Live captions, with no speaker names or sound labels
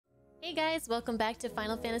Hey guys, welcome back to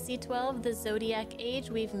Final Fantasy XII, the Zodiac Age.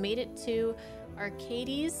 We've made it to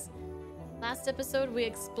Archades. Last episode we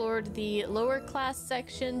explored the lower class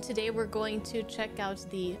section. Today we're going to check out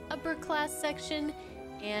the upper class section,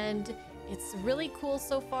 and it's really cool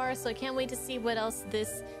so far, so I can't wait to see what else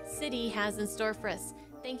this city has in store for us.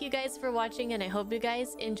 Thank you guys for watching, and I hope you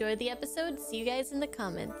guys enjoyed the episode. See you guys in the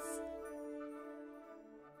comments.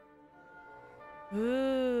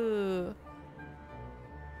 Ooh.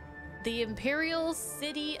 The Imperial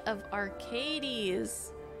City of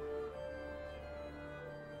Archades.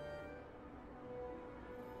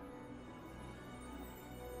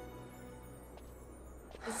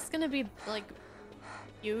 Is this gonna be like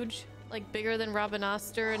huge? Like bigger than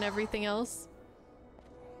Robinoster and everything else?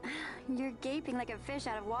 You're gaping like a fish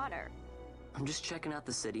out of water. I'm just checking out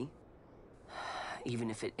the city. Even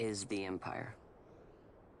if it is the Empire.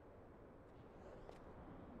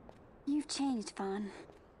 You've changed, Vaughn.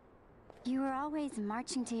 You were always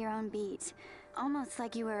marching to your own beat. Almost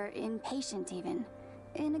like you were impatient even.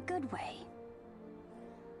 In a good way.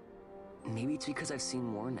 Maybe it's because I've seen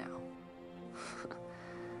more now.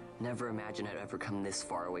 Never imagined I'd ever come this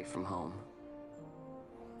far away from home.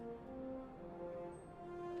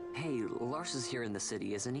 Hey, Lars is here in the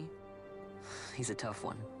city, isn't he? He's a tough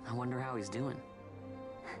one. I wonder how he's doing.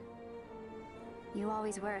 You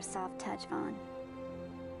always were a soft touch, Vaughn.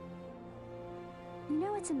 You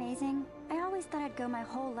know what's amazing? I always thought I'd go my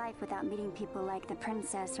whole life without meeting people like the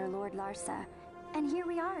Princess or Lord Larsa. And here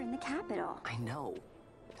we are in the capital. I know.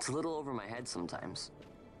 It's a little over my head sometimes.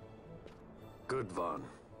 Good, Vaughn.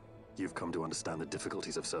 You've come to understand the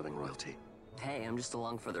difficulties of serving royalty. Hey, I'm just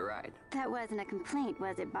along for the ride. That wasn't a complaint,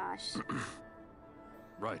 was it, Bosch?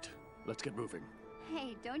 Right. Let's get moving.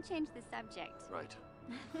 Hey, don't change the subject. Right.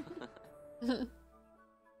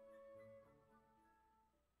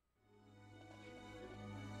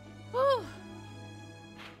 Whew.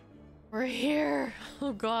 We're here.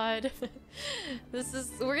 Oh god.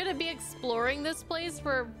 We're gonna be exploring this place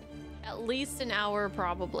for at least an hour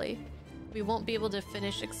probably. We won't be able to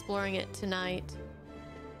finish exploring it tonight.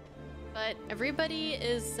 But everybody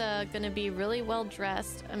is gonna be really well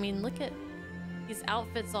dressed. I mean, look at these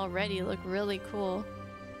outfits already, look really cool.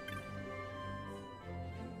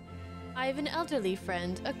 I have an elderly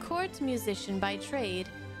friend, a court musician by trade.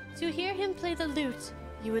 To hear him play the lute,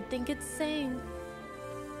 you would think it's saying.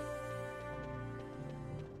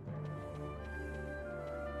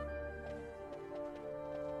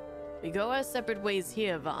 We go our separate ways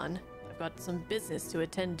here, Vaughn. I've got some business to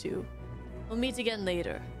attend to. We'll meet again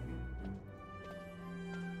later.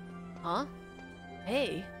 Huh?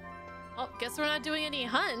 Hey. Oh, guess we're not doing any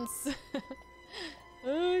hunts.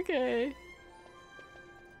 Okay.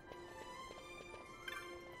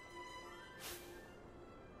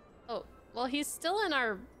 Oh, well, he's still in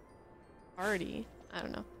our party. I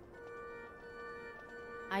don't know.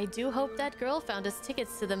 I do hope that girl found us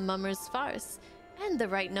tickets to the Mummer's Farce. And the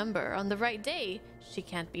right number on the right day. She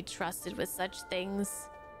can't be trusted with such things.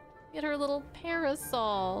 Get her little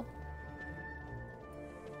parasol.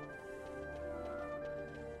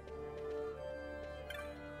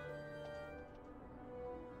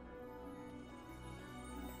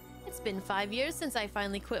 It's been 5 years since I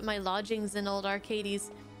finally quit my lodgings in old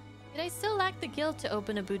Archades. Yet I still lack the guilt to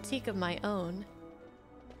open a boutique of my own.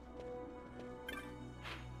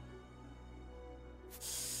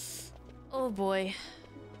 Oh boy.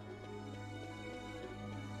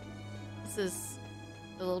 This is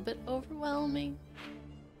a little bit overwhelming.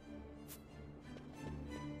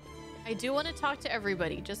 I do want to talk to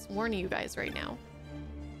everybody, just warning you guys right now.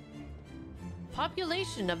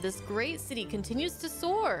 Population of this great city continues to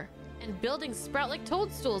soar, and buildings sprout like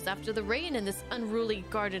toadstools after the rain in this unruly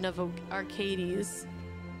garden of Archades.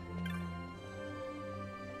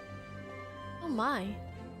 Oh my.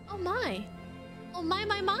 Oh my. Oh my.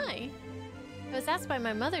 I was asked by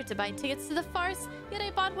my mother to buy tickets to the farce, yet I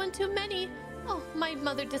bought one too many. Oh, my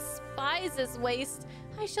mother despises waste.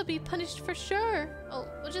 I shall be punished for sure. Oh,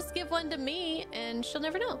 well, just give one to me, and she'll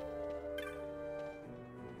never know.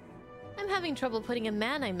 I'm having trouble putting a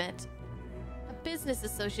man I met, a business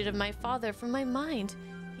associate of my father, from my mind.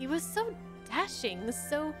 He was so dashing,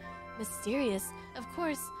 so mysterious. Of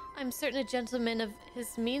course, I'm certain a gentleman of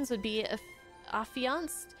his means would be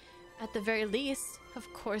affianced. At the very least, of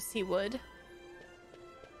course he would.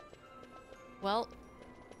 Well,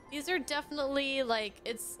 these are definitely like,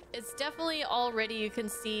 it's definitely already you can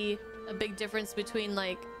see a big difference between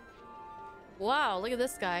like, wow, look at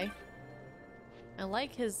this guy. I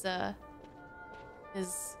like his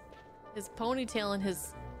ponytail and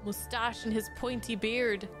his mustache and his pointy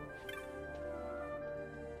beard.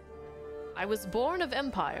 I was born of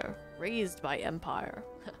empire, raised by empire.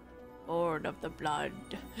 Born of the blood.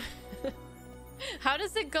 How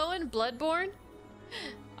does it go in Bloodborne?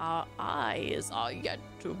 Our eyes are yet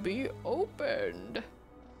to be opened.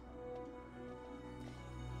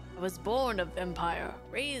 I was born of empire,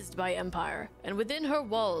 raised by empire, and within her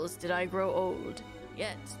walls did I grow old.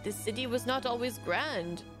 Yet this city was not always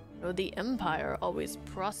grand, nor the empire always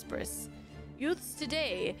prosperous. Youths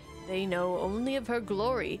today, they know only of her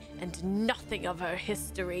glory and nothing of her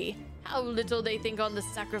history. How little they think on the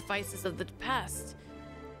sacrifices of the past.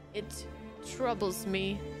 It troubles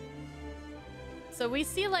me. So we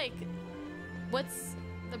see, like, what's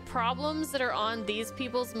the problems that are on these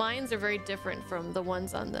people's minds are very different from the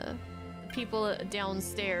ones on the people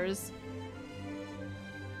downstairs.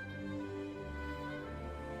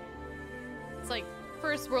 It's like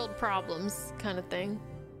first world problems kind of thing.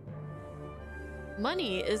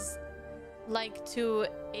 Money is like to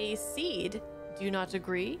a seed. Do you not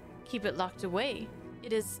agree? Keep it locked away.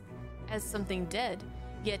 It is as something dead,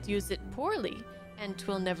 yet use it poorly, and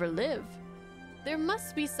 'twill never live. There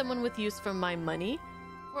must be someone with use for my money,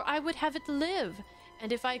 or I would have it live,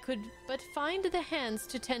 and if I could but find the hands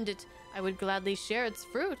to tend it, I would gladly share its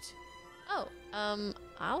fruit. Oh,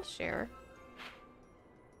 I'll share.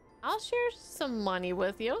 I'll share some money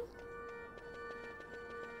with you.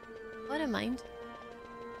 Wouldn't mind.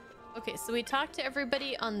 Okay, so we talked to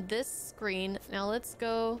everybody on this screen. Now let's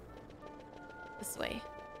go this way.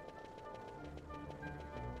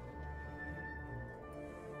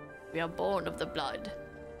 We are born of the blood,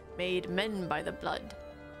 made men by the blood,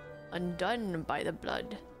 undone by the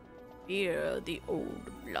blood. Fear the old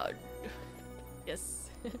blood. Yes.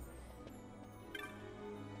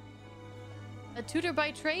 A tutor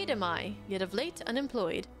by trade am I, yet of late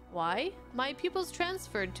unemployed. Why? My pupils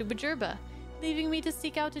transferred to Bajurba, leaving me to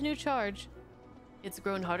seek out a new charge. It's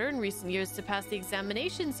grown harder in recent years to pass the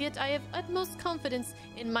examinations, yet I have utmost confidence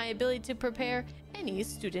in my ability to prepare any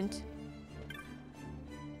student.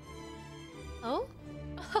 Oh?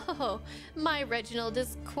 Oh, my Reginald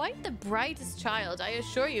is quite the brightest child, I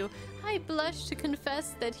assure you. I blush to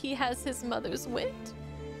confess that he has his mother's wit.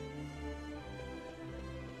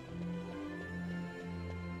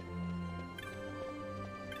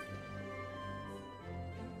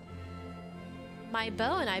 My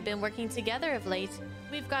beau and I have been working together of late.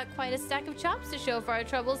 We've got quite a stack of chops to show for our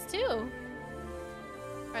troubles, too.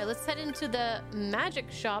 Alright, let's head into the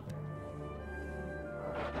magic shop.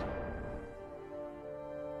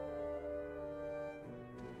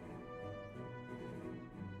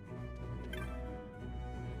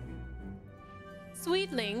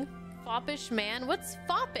 Sweetling? Foppish man? What's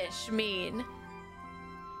foppish mean?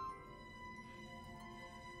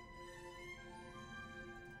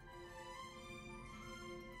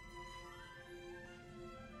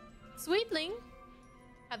 Sweetling?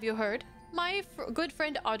 Have you heard? My good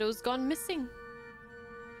friend Otto's gone missing.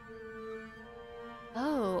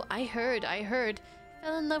 Oh, I heard.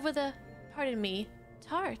 Fell in love with a, pardon me,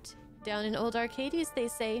 tart. Down in old Arcades, they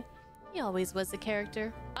say. He always was a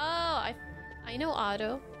character. Oh, I know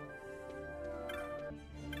Otto.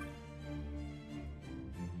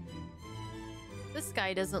 This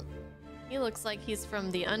guy doesn't... He looks like he's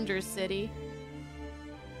from the Undercity.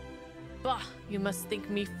 Bah, you must think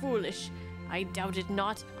me foolish. I doubt it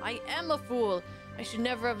not. I am a fool. I should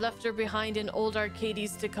never have left her behind in old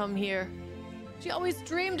Arcades to come here. She always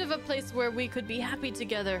dreamed of a place where we could be happy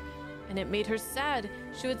together, and it made her sad.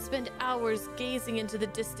 She would spend hours gazing into the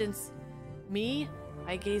distance. Me?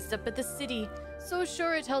 I gazed up at the city, so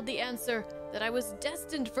sure it held the answer that I was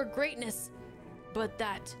destined for greatness. But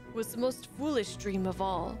that was the most foolish dream of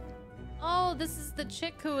all. Oh, this is the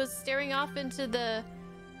chick who was staring off into the...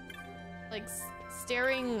 like,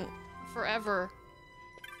 staring forever.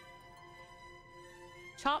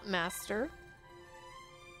 Chop master.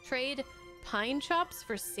 Trade pine chops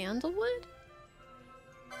for sandalwood?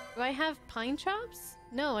 Do I have pine chops?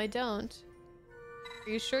 No, I don't. Are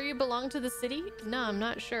you sure you belong to the city? No, I'm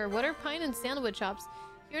not sure. What are pine and sandalwood chops?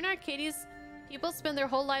 Here in Arcades, people spend their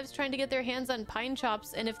whole lives trying to get their hands on pine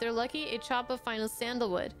chops, and if they're lucky, a chop of fine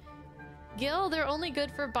sandalwood. Gil, they're only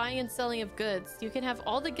good for buying and selling of goods. You can have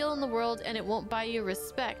all the gil in the world and it won't buy you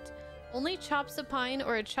respect. Only chops of pine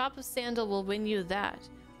or a chop of sandal will win you that.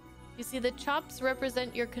 You see, the chops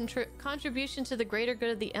represent your contribution to the greater good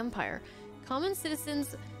of the empire. Common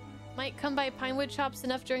citizens might come by pinewood chops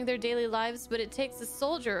enough during their daily lives, but it takes a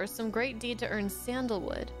soldier or some great deed to earn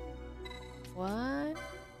sandalwood. What?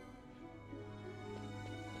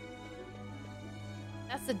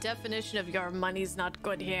 That's the definition of your money's not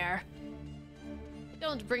good here.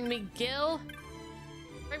 Don't bring me gil.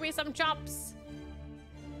 Bring me some chops.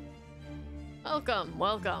 Welcome,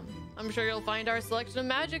 welcome. I'm sure you'll find our selection of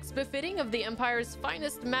magics befitting of the Empire's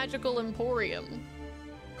finest magical emporium.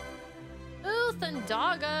 Ooh,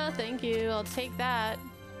 Thandaga, thank you. I'll take that.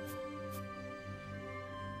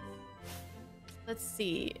 Let's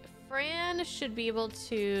see. Fran should be able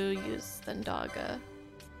to use Thandaga.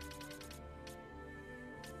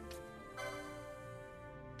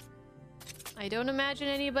 I don't imagine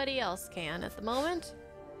anybody else can at the moment.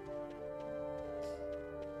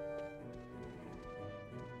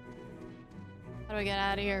 How do I get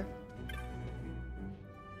out of here?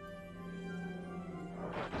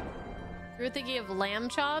 You were thinking of lamb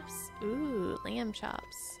chops? Ooh, lamb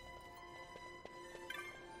chops.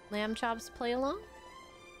 Lamb chops play along?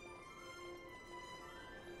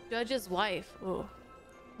 Judge's wife. Ooh.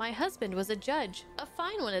 My husband was a judge, a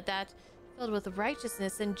fine one at that, filled with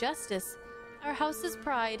righteousness and justice. Our house's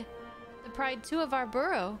pride, the pride too of our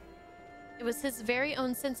borough. It was his very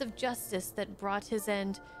own sense of justice that brought his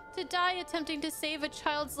end, to die attempting to save a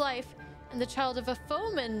child's life, and the child of a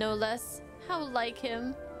foeman, no less. How like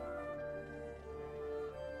him.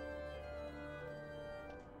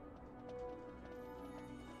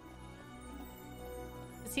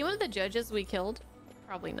 Is he one of the judges we killed?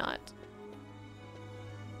 Probably not.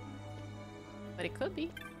 But it could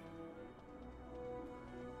be.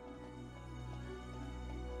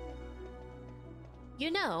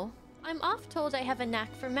 You know, I'm oft told I have a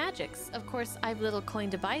knack for magics. Of course, I've little coin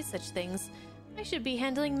to buy such things. I should be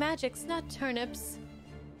handling magics, not turnips.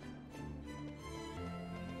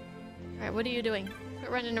 Alright, what are you doing? Quit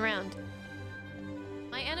running around.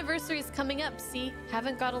 My anniversary's coming up, see?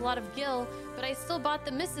 Haven't got a lot of gil, but I still bought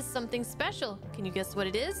the missus something special. Can you guess what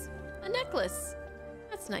it is? A necklace.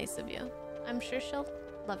 That's nice of you. I'm sure she'll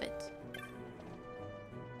love it.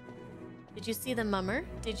 Did you see the mummer?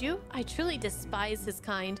 Did you? I truly despise his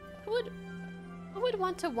kind. Who would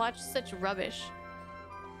want to watch such rubbish?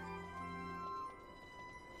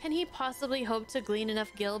 Can he possibly hope to glean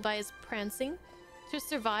enough gil by his prancing to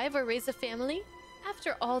survive or raise a family?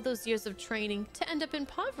 After all those years of training, to end up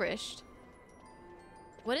impoverished.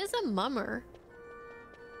 What is a mummer?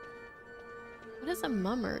 What is a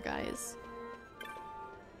mummer, guys?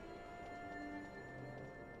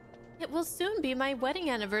 It will soon be my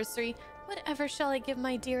wedding anniversary. Whatever shall I give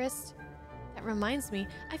my dearest? That reminds me,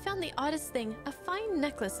 I found the oddest thing, a fine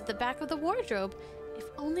necklace at the back of the wardrobe. If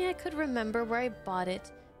only I could remember where I bought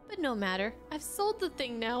it. But no matter, I've sold the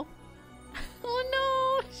thing now.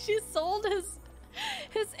 Oh no, she sold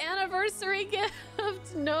his anniversary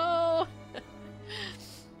gift. No.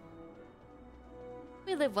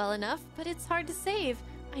 We live well enough, but it's hard to save.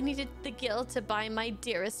 I needed the gil to buy my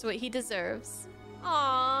dearest what he deserves.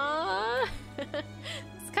 Aww.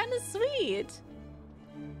 It's kind of sweet.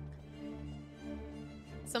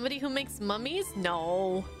 Somebody who makes mummies?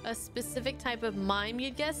 No. A specific type of mime,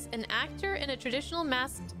 you'd guess? An actor in a traditional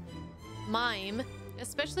masked mime,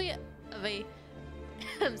 especially of a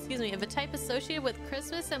excuse me, of a type associated with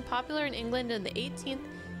Christmas and popular in England in the 18th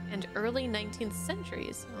and early 19th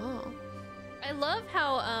centuries. Oh. I love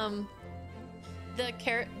how the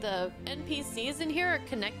NPCs in here are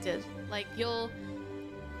connected. Like you'll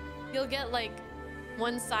get like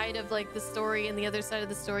one side of like the story and the other side of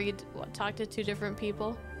the story you talk to two different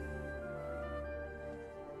people.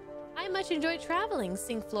 I much enjoy traveling,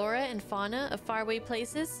 seeing flora and fauna of faraway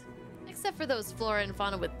places, except for those flora and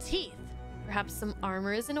fauna with teeth. Perhaps some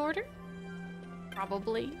armor is in order?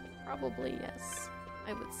 Probably yes,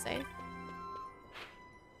 I would say.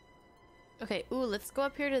 Okay, ooh, let's go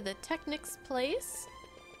up here to the Technic's place.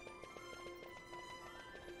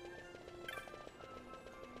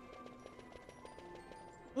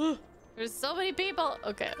 There's so many people.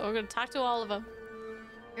 Okay, we're gonna talk to all of them.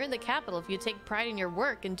 You're in the capital. If you take pride in your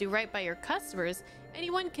work and do right by your customers,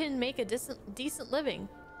 anyone can make a decent living.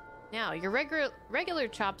 Now, your regular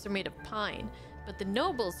chops are made of pine, but the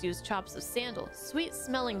nobles use chops of sandal.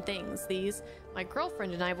 Sweet-smelling things, these. My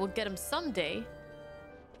girlfriend and I will get them someday.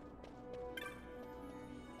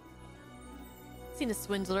 Seen a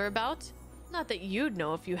swindler about? Not that you'd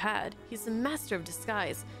know if you had. He's a master of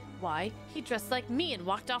disguise. Why, he dressed like me and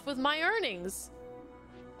walked off with my earnings.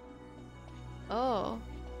 Oh.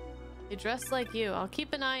 He dressed like you. I'll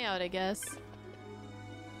keep an eye out, I guess.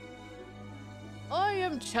 I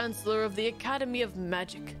am Chancellor of the Academy of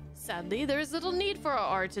Magic. Sadly, there is little need for our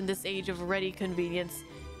art in this age of ready convenience.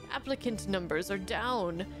 Applicant numbers are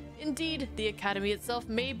down. Indeed, the Academy itself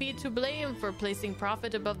may be to blame for placing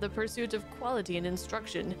profit above the pursuit of quality in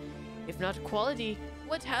instruction. If not quality,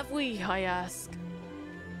 what have we, I ask?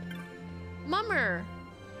 Mummer!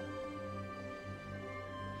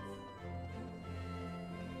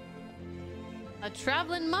 A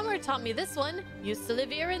traveling mummer taught me this one. Used to live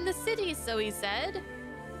here in the city, so he said.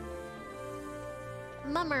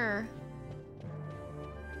 Mummer.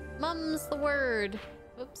 Mum's the word.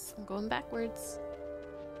 Oops, I'm going backwards.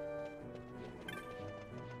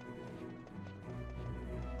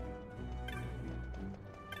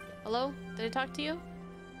 Hello? Did I talk to you?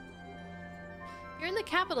 You're in the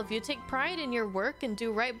capital. If you take pride in your work and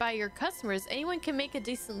do right by your customers, anyone can make a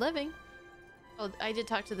decent living. Oh, I did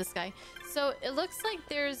talk to this guy. So it looks like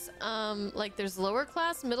there's lower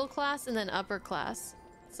class, middle class, and then upper class.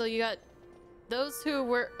 So you got those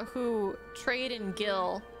who trade in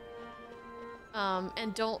gil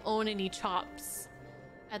and don't own any chops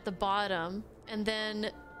at the bottom, and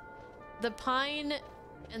then the pine,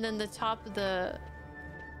 and then the top of the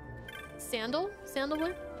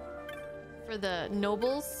sandalwood for the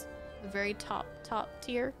nobles, the very top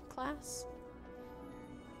tier class.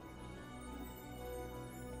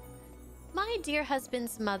 My dear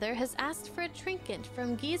husband's mother has asked for a trinket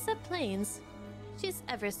from Giza Plains. She's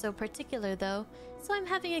ever so particular, though, so I'm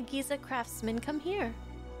having a Giza craftsman come here.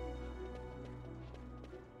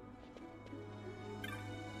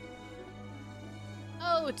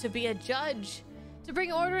 Oh, to be a judge! To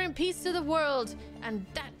bring order and peace to the world, and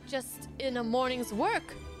that just in a morning's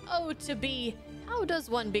work! Oh, to be... How does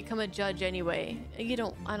one become a judge anyway? I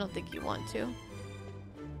don't think you want to.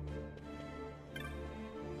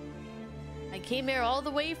 I came here all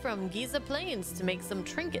the way from Giza Plains to make some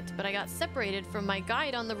trinket, but I got separated from my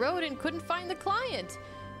guide on the road and couldn't find the client.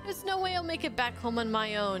 There's no way I'll make it back home on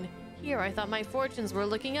my own. Here, I thought my fortunes were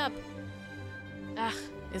looking up. Ah,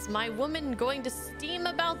 is my woman going to steam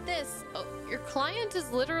about this? Oh, your client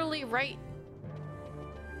is literally right...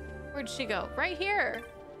 Where'd she go? Right here,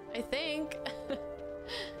 I think.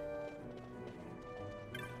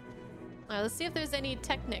 Alright, let's see if there's any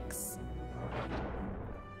technics.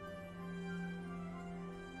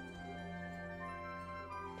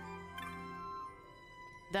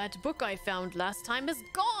 That book I found last time is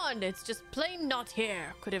gone. It's just plain not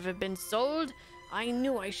here. Could have been sold. I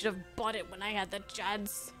knew I should have bought it when I had the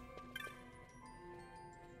chance.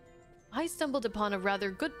 I stumbled upon a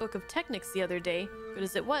rather good book of techniques the other day. Good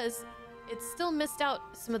as it was, it still missed out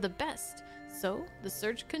some of the best. So the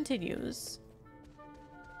search continues.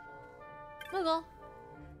 Wiggle.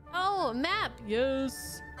 Oh, a map.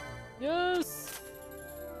 Yes. Yes.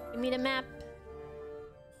 Give me the map.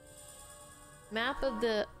 Map of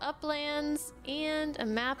the uplands and a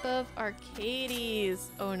map of Archades.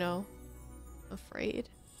 Oh no. I'm afraid.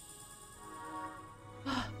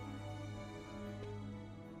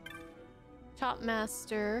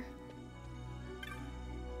 Chopmaster.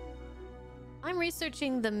 I'm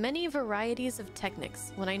researching the many varieties of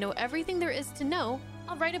techniques. When I know everything there is to know,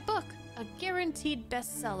 I'll write a book. A guaranteed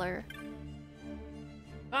bestseller.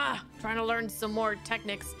 Trying to learn some more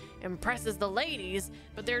techniques impresses the ladies,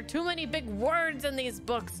 but there are too many big words in these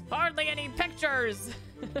books. Hardly any pictures.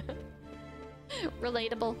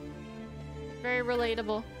 Relatable. Very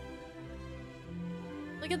relatable.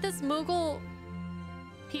 Look at this Moogle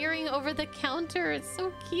peering over the counter. It's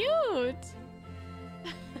so cute.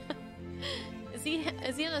 Is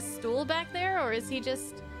he on a stool back there, or is he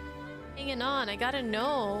just hanging on? I gotta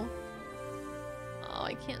know. Oh,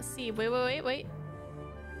 I can't see. Wait.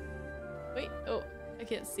 Oh, I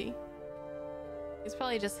can't see. He's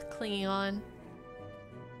probably just clinging on.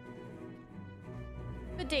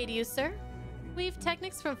 Good day to you, sir. We've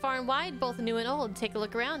techniques from far and wide, both new and old. Take a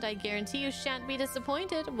look around. I guarantee you shan't be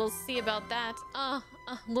disappointed. We'll see about that.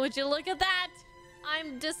 Would you look at that?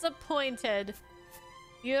 I'm disappointed.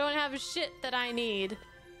 You don't have shit that I need.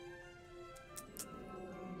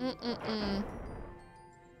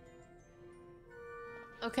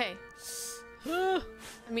 Okay.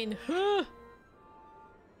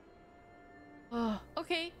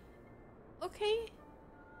 Okay.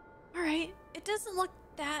 Alright. It doesn't look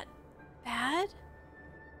that bad.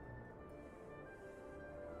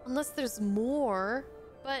 Unless there's more.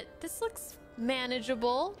 But this looks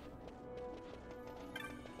manageable.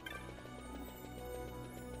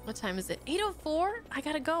 What time is it? 8:04? I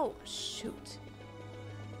gotta go. Shoot.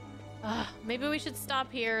 Maybe we should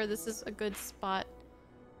stop here. This is a good spot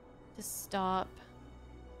to stop.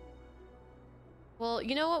 Well,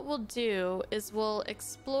 you know what we'll do is we'll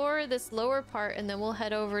explore this lower part and then we'll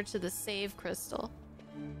head over to the save crystal.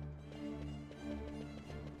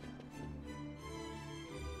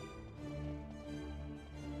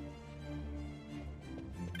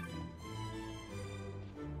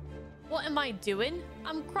 What am I doing?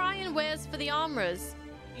 I'm crying wares for the armorers.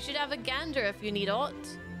 You should have a gander if you need aught.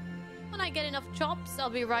 When I get enough chops, I'll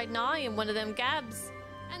be riding nigh in one of them gabs.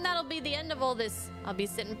 And that'll be the end of all this. I'll be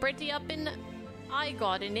sitting pretty up in I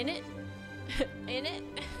got an in it. In it.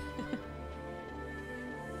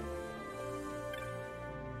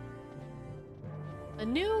 A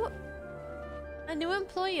new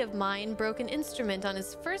employee of mine broke an instrument on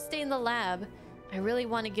his first day in the lab. I really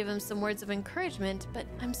want to give him some words of encouragement, but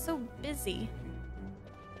I'm so busy.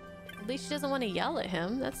 At least she doesn't want to yell at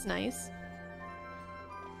him. That's nice.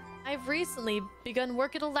 I've recently begun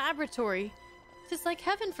work at a laboratory. 'Tis like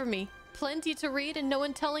heaven for me. Plenty to read and no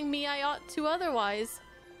one telling me I ought to otherwise.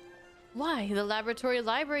 Why, the laboratory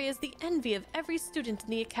library is the envy of every student in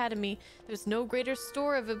the academy. There's no greater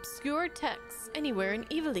store of obscure texts anywhere in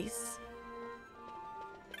Ivalice.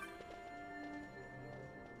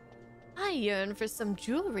 I yearn for some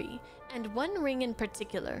jewelry, and one ring in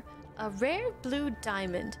particular, a rare blue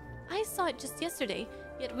diamond. I saw it just yesterday,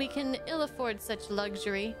 yet we can ill afford such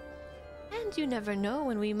luxury. And you never know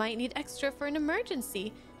when we might need extra for an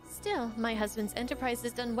emergency. Still, my husband's enterprise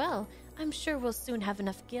has done well. I'm sure we'll soon have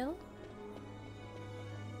enough gil.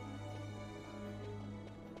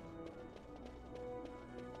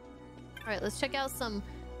 Alright, let's check out some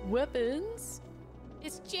weapons.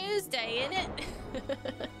 It's Tuesday, isn't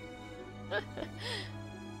it?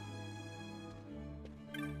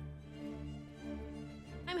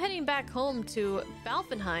 I'm heading back home to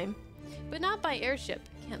Balfenheim, but not by airship.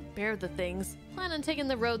 Can't bear the things. Plan on taking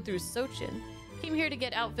the road through Sochin. Came here to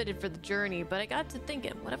get outfitted for the journey, but I got to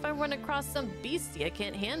thinking, what if I run across some beastie I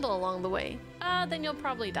can't handle along the way? Then you'll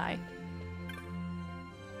probably die.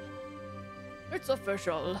 It's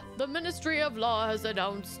official. The Ministry of Law has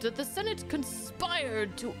announced that the Senate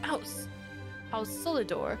conspired to oust House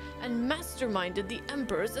Solidor and masterminded the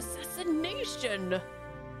Emperor's assassination.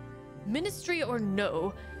 Ministry or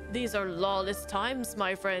no, these are lawless times,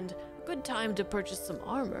 my friend. Good time to purchase some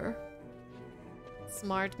armor.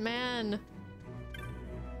 Smart man.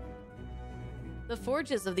 The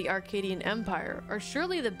forges of the Arcadian Empire are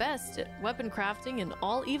surely the best at weapon crafting in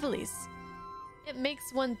all Ivalice. It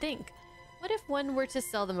makes one think, what if one were to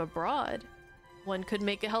sell them abroad? One could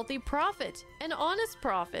make a healthy profit, an honest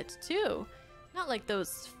profit, too. Not like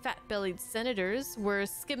those fat-bellied senators were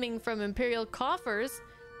skimming from imperial coffers.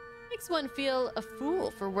 Makes one feel a fool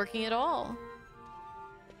for working at all.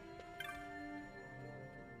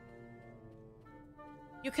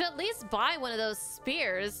 You could at least buy one of those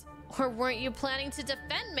spears, or weren't you planning to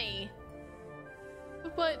defend me?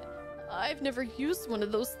 But I've never used one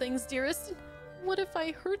of those things, dearest. What if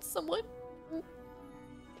I hurt someone?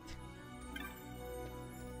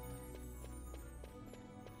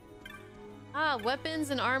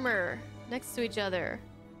 Weapons and armor next to each other.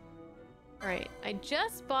 Alright, I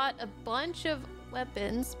just bought a bunch of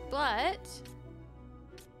weapons, but...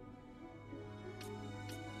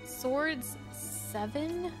 Swords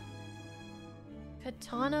 7?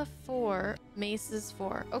 Katana 4, maces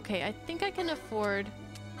 4. Okay, I think I can afford...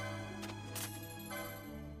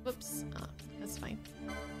 Whoops. Oh, that's fine.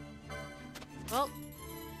 Well...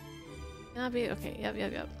 Can I be... Okay,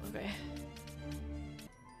 yep. Okay.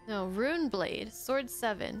 No, Rune Blade, Sword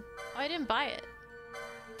 7. Oh, I didn't buy it.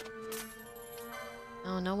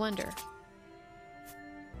 Oh, no wonder.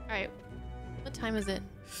 Alright. What time is it?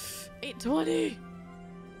 8:20!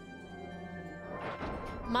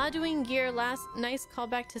 Moduing gear last... Nice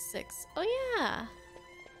callback to 6. Oh, yeah!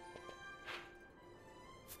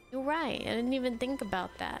 You're right. I didn't even think about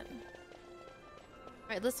that.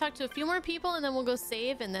 Alright, let's talk to a few more people and then we'll go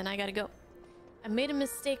save and then I gotta go. I made a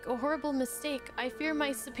mistake, a horrible mistake. I fear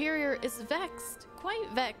my superior is vexed, quite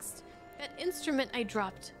vexed. That instrument I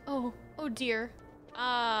dropped. Oh dear.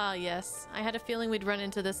 Ah, yes. I had a feeling we'd run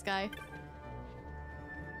into this guy.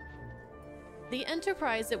 The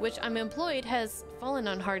enterprise at which I'm employed has fallen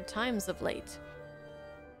on hard times of late.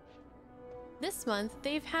 This month,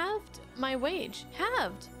 they've halved my wage.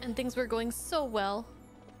 Halved! And things were going so well.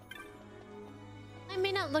 I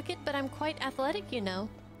may not look it, but I'm quite athletic, you know.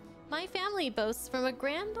 My family boasts from a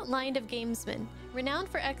grand line of gamesmen, renowned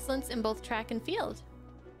for excellence in both track and field.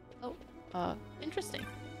 Oh, interesting.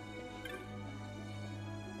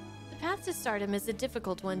 The path to stardom is a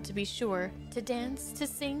difficult one, to be sure. To dance, to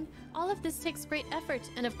sing, all of this takes great effort,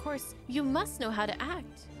 and of course, you must know how to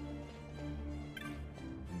act.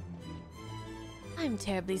 I'm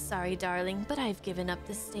terribly sorry, darling, but I've given up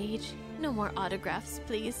the stage. No more autographs,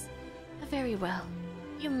 please. Very well.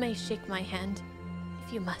 You may shake my hand.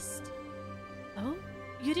 You must. Oh?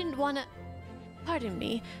 You didn't wanna... Pardon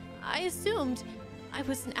me. I assumed... I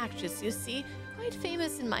was an actress, you see. Quite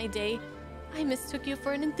famous in my day. I mistook you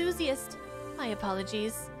for an enthusiast. My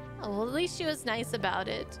apologies. Oh, well, at least she was nice about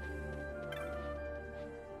it.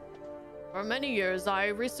 For many years, I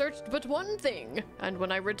researched but one thing. And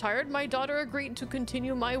when I retired, my daughter agreed to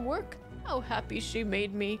continue my work. How happy she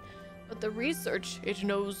made me. But the research, it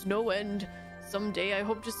knows no end. Someday I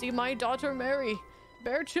hope to see my daughter marry,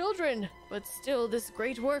 bear children, but still this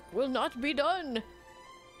great work will not be done.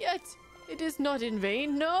 Yet, it is not in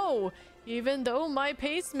vain, no. Even though my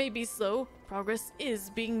pace may be slow, progress is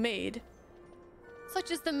being made.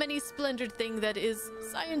 Such is the many-splendored thing that is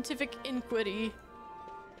scientific inquiry.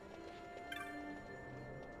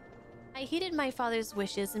 I heeded my father's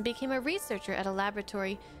wishes and became a researcher at a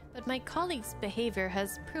laboratory, but my colleague's behavior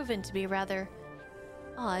has proven to be rather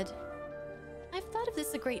odd. I've thought of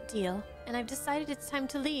this a great deal, and I've decided it's time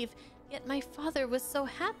to leave, yet my father was so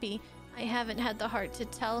happy, I haven't had the heart to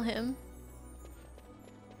tell him.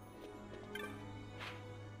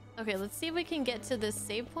 Okay, let's see if we can get to this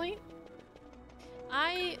save point.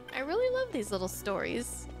 I really love these little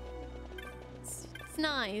stories. It's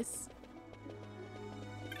nice.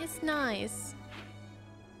 It's nice.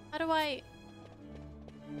 How do I...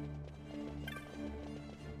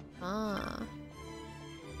 Ah.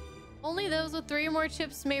 Only those with 3 or more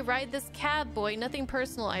chips may ride this cab, boy. Nothing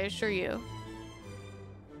personal, I assure you.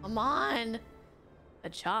 Come on. A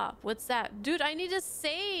chop. What's that? Dude, I need to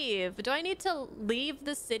save. Do I need to leave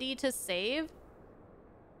the city to save?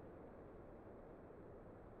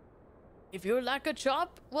 If you lack a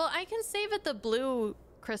chop, well, I can save at the blue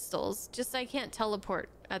crystals. Just I can't teleport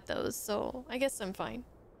at those, so I guess I'm fine.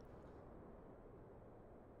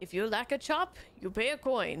 If you lack a chop, you pay a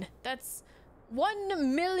coin. That's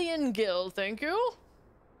 1 million gil, thank you.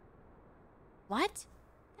 What?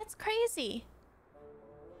 That's crazy.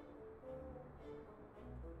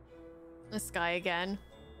 This guy again.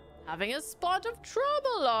 Having a spot of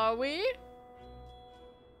trouble, are we?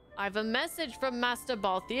 I've a message from Master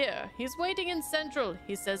Balthier. He's waiting in Central.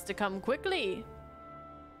 He says to come quickly.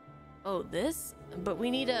 Oh, this? But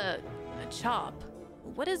we need a chop.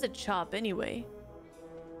 What is a chop anyway?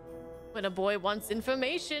 When a boy wants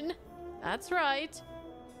information. That's right.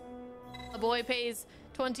 A boy pays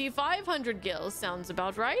 2,500 gil. Sounds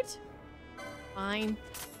about right. Fine.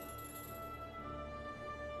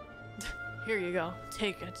 Here you go.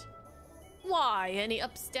 Take it. Why, any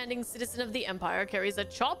upstanding citizen of the Empire carries a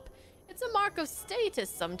chop. It's a mark of status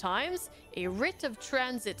sometimes, a writ of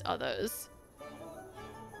transit others.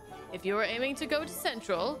 If you were aiming to go to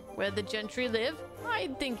Central, where the gentry live,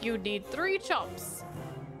 I'd think you'd need 3 chops.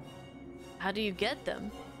 How do you get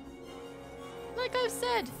them? Like I've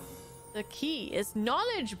said, the key is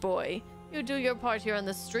knowledge, boy. You do your part here on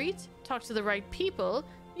the street, talk to the right people,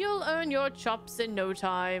 you'll earn your chops in no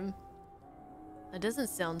time. That doesn't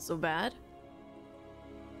sound so bad.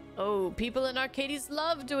 Oh, people in Archades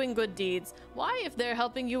love doing good deeds. Why, if they're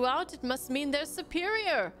helping you out, it must mean they're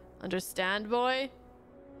superior. Understand, boy?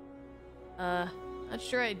 Not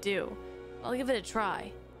sure I do. I'll give it a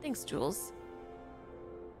try. Thanks, Jules.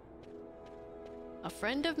 A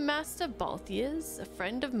friend of Master Balthier's, a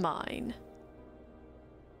friend of mine.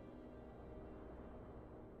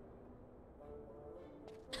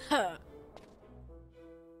 Huh.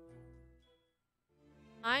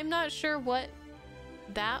 I'm not sure what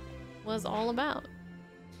that was all about.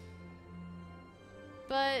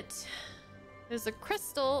 But there's a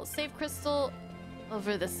crystal, save crystal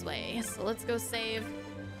over this way. So let's go save.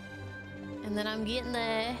 And then I'm getting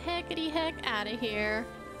the heckity heck out of here.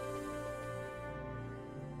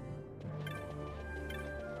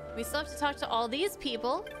 We still have to talk to all these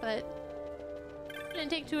people, but it didn't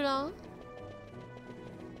take too long.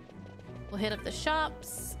 We'll hit up the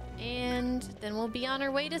shops. And then we'll be on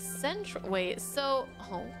our way to Central. Wait, so...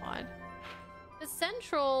 Oh, God. The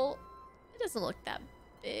Central... It doesn't look that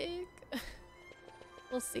big.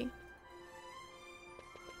 We'll see.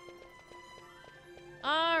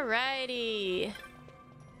 Alrighty.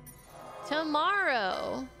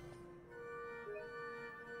 Tomorrow,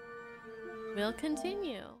 we'll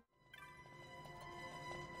continue.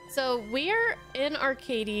 So we're in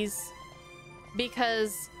Archades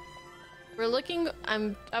because... we're looking,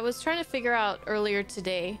 I was trying to figure out earlier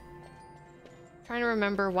today, trying to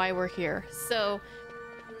remember why we're here. So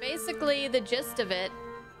basically the gist of it,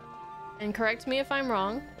 and correct me if I'm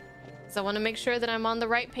wrong, because I want to make sure that I'm on the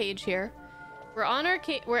right page here. We're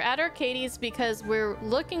at Archades because we're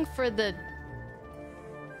looking for the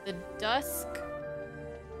dusk.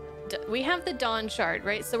 We have the Dawn shard,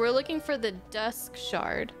 right? So we're looking for the dusk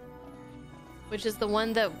shard, which is the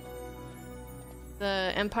one that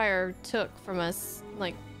the Empire took from us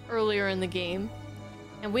like earlier in the game,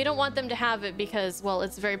 and we don't want them to have it because, well,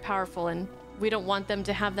 it's very powerful and we don't want them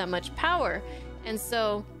to have that much power. And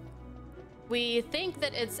so we think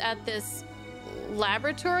that it's at this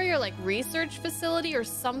laboratory or like research facility or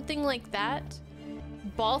something like that,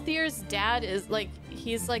 Balthier's dad is like,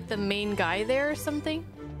 he's like the main guy there or something.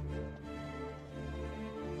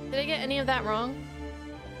 Did I get any of that wrong?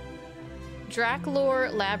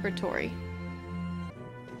 Draklore Laboratory.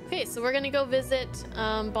 Okay, so we're gonna go visit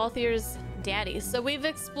Balthier's daddy. So we've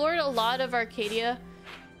explored a lot of Archades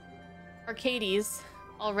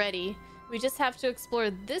already. We just have to explore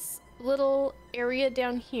this little area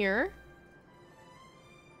down here.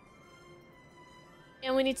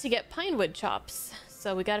 And we need to get pine wood chops.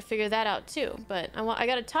 So we gotta figure that out too. But I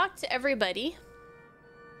gotta talk to everybody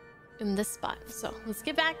in this spot. So let's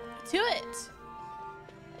get back to it.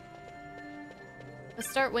 Let's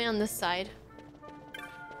start way on this side.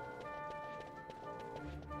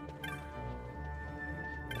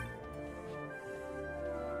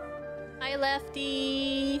 Hi,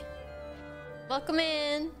 Lefty. Welcome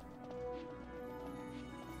in.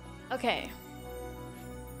 Okay.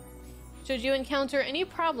 Should you encounter any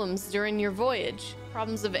problems during your voyage,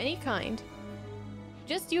 problems of any kind,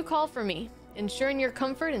 just you call for me. Ensuring your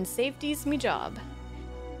comfort and safety's me job.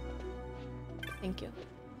 Thank you.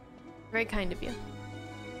 Very kind of you.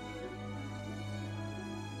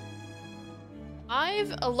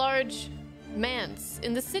 I've a large manse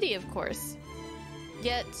in the city, of course.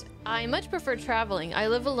 Yet, I much prefer traveling. I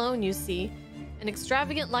live alone, you see. An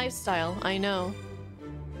extravagant lifestyle, I know.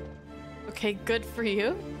 Okay, good for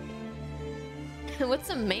you. What's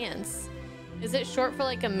a manse? Is it short for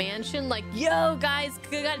like a mansion? Like, yo guys,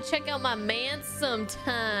 you gotta check out my manse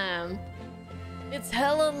sometime. It's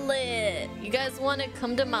hella lit. You guys wanna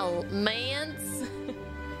come to my manse?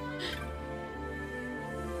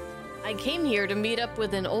 I came here to meet up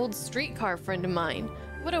with an old streetcar friend of mine.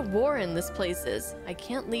 What a warren this place is. I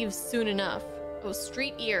can't leave soon enough. Oh,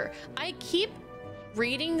 street ear. I keep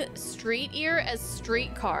reading street ear as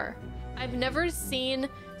streetcar. I've never seen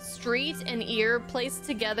street and ear placed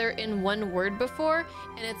together in one word before,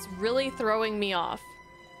 and it's really throwing me off.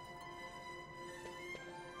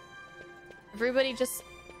 Everybody just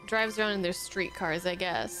drives around in their streetcars, I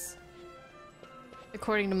guess.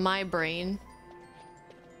 According to my brain.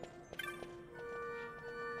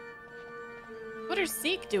 What are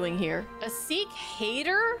Seek doing here? A Seek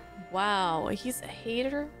hater? Wow, he's a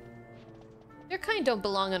hater? Your kind don't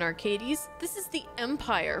belong on Archades. This is the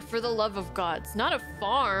Empire, for the love of gods, not a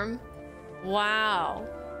farm. Wow.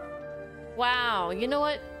 Wow, you know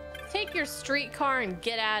what? Take your streetcar and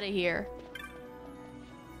get out of here.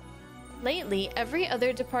 Lately, every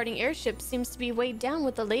other departing airship seems to be weighed down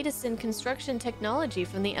with the latest in construction technology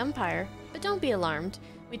from the Empire. But don't be alarmed.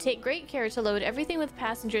 We take great care to load everything with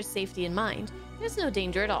passengers' safety in mind. There's no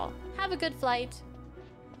danger at all. Have a good flight.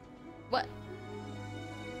 What?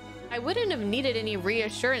 I wouldn't have needed any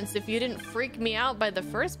reassurance if you didn't freak me out by the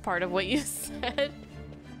first part of what you said.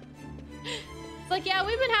 It's like, yeah,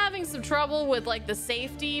 we've been having some trouble with like the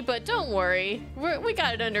safety, but don't worry. We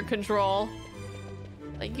got it under control.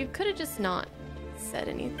 Like, you could have just not said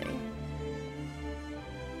anything.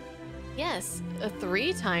 Yes, a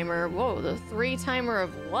 3-timer. Whoa, the 3-timer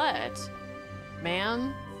of what?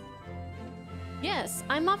 Ma'am? Yes,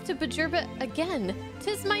 I'm off to Bajurba again.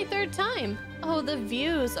 'Tis my 3rd time. Oh, the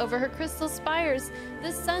views over her crystal spires.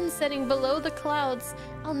 The sun setting below the clouds.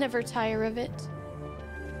 I'll never tire of it.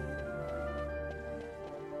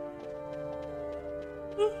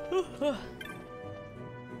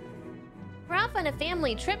 We're off on a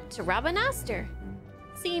family trip to Rabanastre.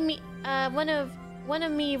 See me, one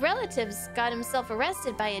of me relatives got himself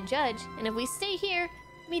arrested by a judge, and if we stay here,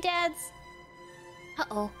 me dad's...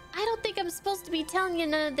 Uh-oh, I don't think I'm supposed to be telling you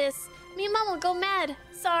none of this. Me and Mom will go mad.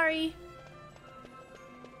 Sorry.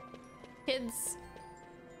 Kids.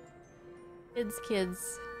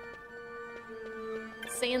 Kids.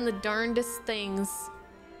 Saying the darndest things.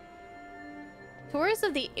 Tours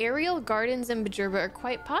of the aerial gardens in Bajurba are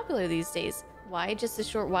quite popular these days. Why, just a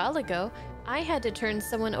short while ago, I had to turn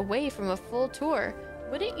someone away from a full tour.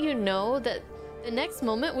 Wouldn't you know that the next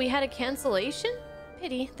moment we had a cancellation?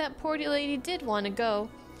 Pity, that poor lady did want to go.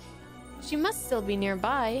 She must still be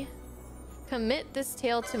nearby. Commit this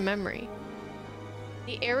tale to memory.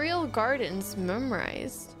 The aerial gardens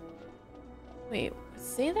memorized. Wait,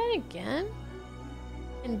 say that again?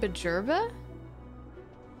 In Bajurba?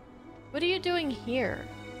 What are you doing here?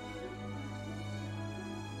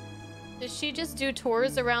 Did she just do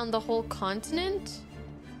tours around the whole continent?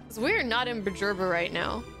 Because we're not in Bajurba right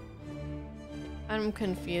now. I'm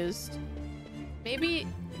confused. Maybe...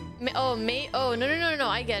 Oh, no,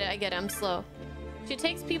 I get it, I'm slow. She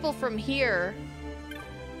takes people from here.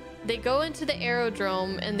 They go into the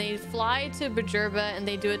aerodrome and they fly to Bajurba and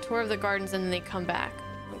they do a tour of the gardens and then they come back.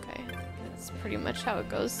 Okay, that's pretty much how it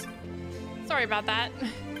goes. Sorry about that.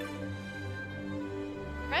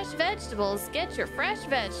 Fresh vegetables. Get your fresh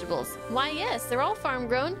vegetables. Why, yes, they're all farm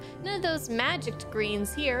grown. None of those magicked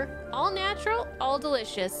greens here. All natural, all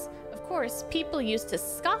delicious. Of course, people used to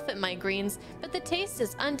scoff at my greens, but the taste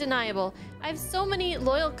is undeniable. I have so many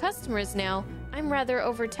loyal customers now. I'm rather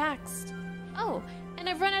overtaxed. Oh, and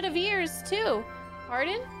I've run out of ears, too.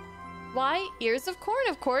 Pardon? Why, ears of corn,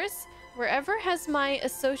 of course. Wherever has my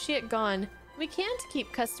associate gone? We can't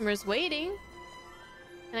keep customers waiting.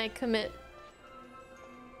 Can I commit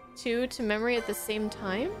 2 to memory at the same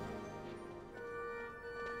time?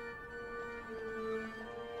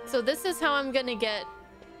 So this is how I'm gonna get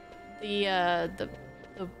the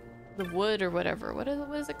wood or whatever. What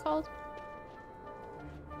is it called?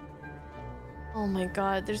 Oh my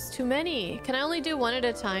god, there's too many. Can I only do one at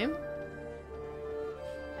a time?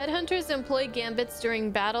 Headhunters employ gambits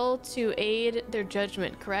during battle to aid their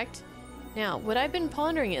judgment, correct? Now, what I've been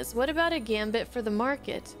pondering is, what about a gambit for the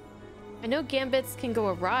market? I know gambits can go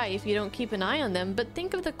awry if you don't keep an eye on them, but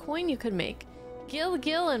think of the coin you could make.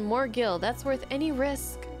 Gil, and more gil. That's worth any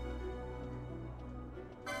risk.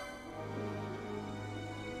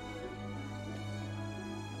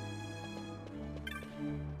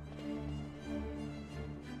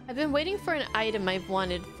 I've been waiting for an item I've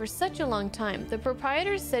wanted for such a long time. The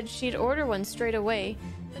proprietor said she'd order one straight away,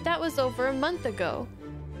 but that was over a month ago.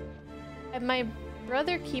 I have my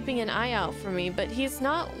brother keeping an eye out for me, but he's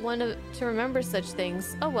not one to remember such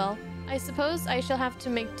things. Oh well, I suppose I shall have to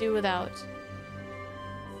make do without.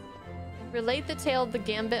 Relate the tale of the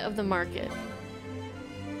gambit of the market.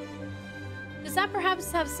 Does that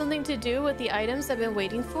perhaps have something to do with the items I've been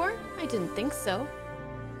waiting for? I didn't think so.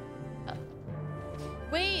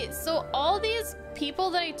 Wait, so all these people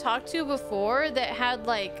that I talked to before that had,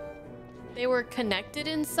 like, they were connected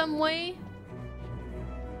in some way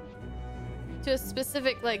to a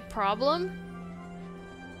specific, like, problem?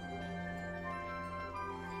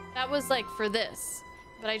 That was, like, for this.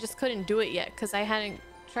 But I just couldn't do it yet because I hadn't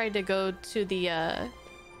tried to go to the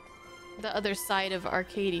other side of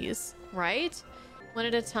Archades, right? One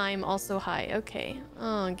at a time, also high. Okay.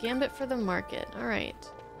 Oh, gambit for the market. All right.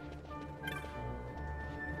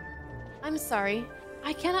 I'm sorry.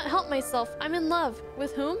 I cannot help myself. I'm in love.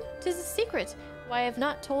 With whom? 'Tis a secret. Why, I have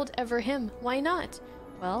not told ever him. Why not?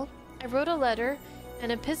 Well, I wrote a letter,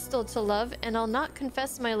 an epistle to love, and I'll not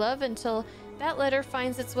confess my love until that letter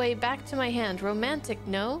finds its way back to my hand. Romantic,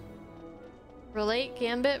 no? Relate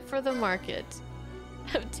gambit for the market.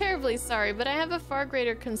 I'm terribly sorry, but I have a far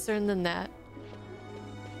greater concern than that.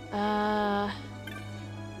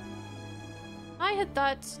 I had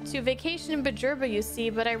thought to vacation in Bajurba, you see,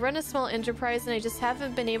 but I run a small enterprise and I just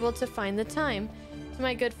haven't been able to find the time. To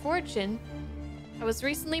my good fortune, I was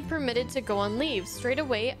recently permitted to go on leave. Straight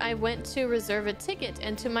away, I went to reserve a ticket,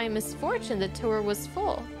 and to my misfortune, the tour was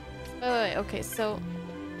full. Wait, okay, so...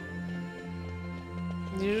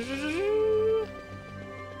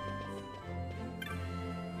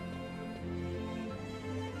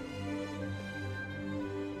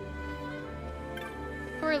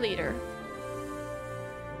 Tour leader.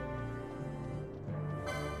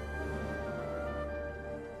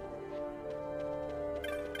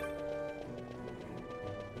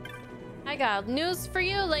 I got news for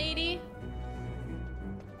you, lady.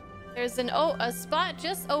 There's a spot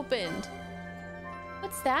just opened.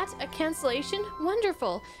 What's that? A cancellation?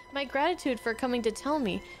 Wonderful. My gratitude for coming to tell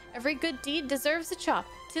me. Every good deed deserves a chop.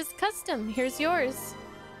 'Tis custom. Here's yours.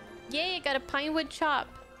 Yay, I got a pinewood chop.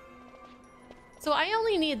 So I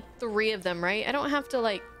only need 3 of them, right? I don't have to,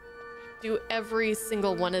 like, do every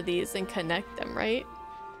single one of these and connect them, right?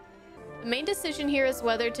 The main decision here is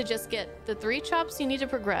whether to just get the 3 chops you need to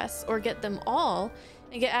progress, or get them all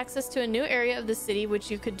and get access to a new area of the city,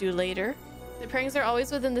 which you could do later. The pairings are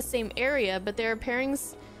always within the same area, but there are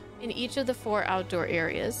pairings in each of the 4 outdoor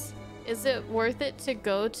areas. Is it worth it to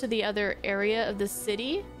go to the other area of the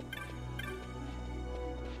city?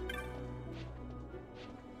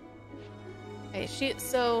 Okay, shoot.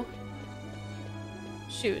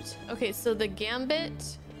 Okay, so the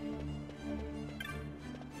gambit...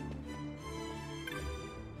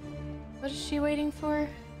 What is she waiting for?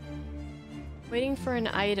 Waiting for an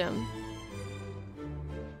item.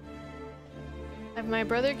 I have my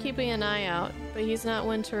brother keeping an eye out, but he's not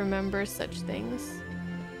one to remember such things.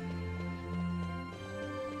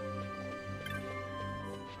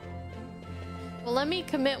 Well, let me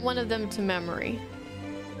commit one of them to memory.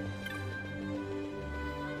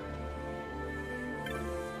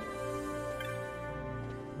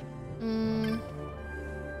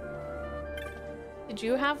 Did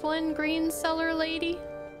you have one, green seller lady?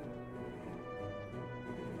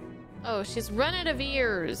 Oh, she's run out of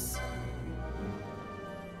ears.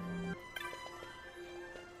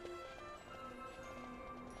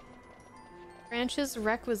 Branch's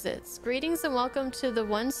requisites. Greetings and welcome to the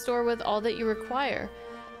one store with all that you require.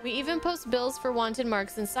 We even post bills for wanted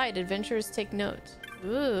marks inside. Adventurers take note.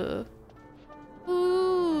 Ooh.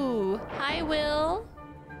 Ooh. Hi, Will.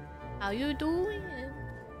 How you doing?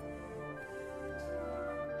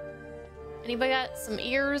 Anybody got some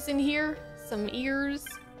ears in here? Some ears?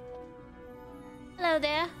 Hello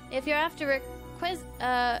there. If you're after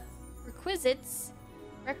requisites,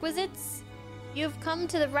 you've come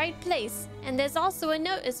to the right place. And there's also a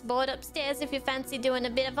notice board upstairs if you fancy doing a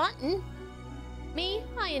bit of hunting. Me,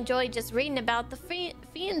 I enjoy just reading about the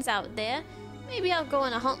fiends out there. Maybe I'll go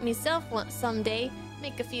on a hunt myself someday.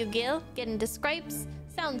 Make a few gil, get into scrapes.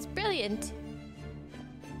 Sounds brilliant.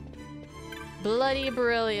 Bloody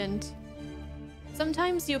brilliant.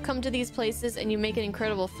 Sometimes you come to these places and you make an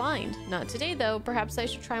incredible find. Not today though, perhaps I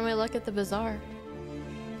should try my luck at the bazaar.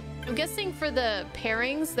 I'm guessing for the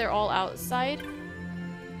pairings, they're all outside.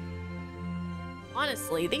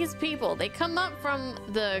 Honestly, these people, they come up from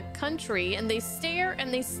the country and they stare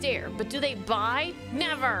and they stare. But do they buy?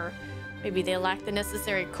 Never! Maybe they lack the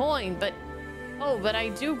necessary coin, but... Oh, but I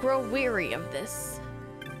do grow weary of this.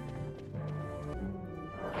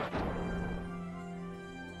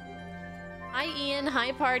 Hi, Ian.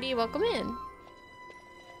 Hi, party. Welcome in.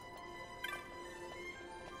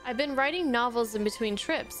 I've been writing novels in between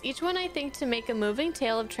trips, each one I think to make a moving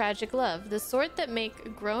tale of tragic love, the sort that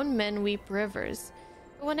make grown men weep rivers.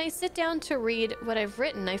 But when I sit down to read what I've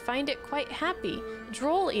written, I find it quite happy,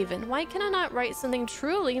 droll even. Why can I not write something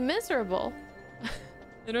truly miserable?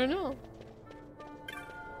 I don't know.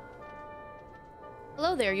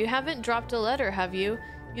 Hello there, you haven't dropped a letter, have you?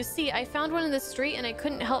 You see, I found one in the street and I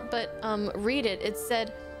couldn't help but read it. It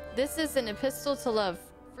said, "This is an epistle to love.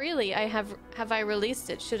 Freely have I released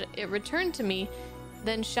it. Should it return to me,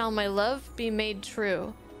 then shall my love be made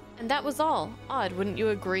true." And that was all. Odd, wouldn't you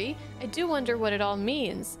agree? I do wonder what it all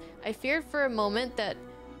means. I feared for a moment that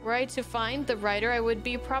were I to find the writer, I would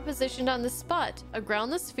be propositioned on the spot. A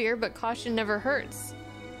groundless fear, but caution never hurts.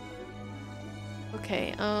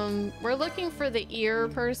 Okay, we're looking for the ear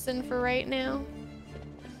person for right now.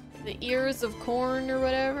 The ears of corn or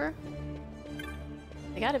whatever.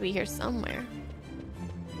 They gotta be here somewhere.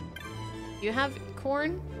 You have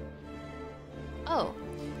corn? Oh,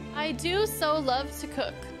 I do so love to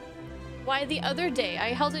cook. Why, the other day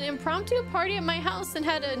I held an impromptu party at my house and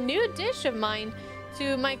had a new dish of mine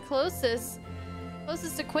to my closest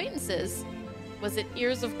acquaintances. Was it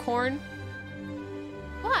ears of corn?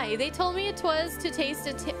 Why, they told me it was to taste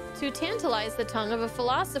to tantalize the tongue of a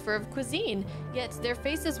philosopher of cuisine, yet their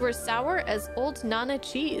faces were sour as old Nana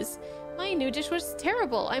cheese. My new dish was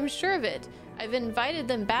terrible, I'm sure of it. I've invited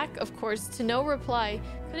them back, of course, to no reply.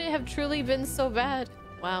 Could it have truly been so bad?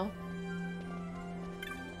 Wow.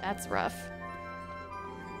 That's rough.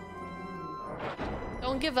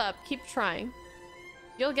 Don't give up, keep trying.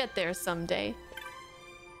 You'll get there someday.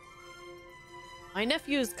 My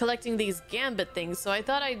nephew's collecting these gambit things, so I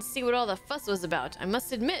thought I'd see what all the fuss was about. I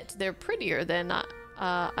must admit, they're prettier than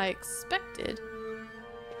I expected.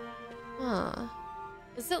 Huh.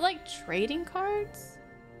 Is it like trading cards?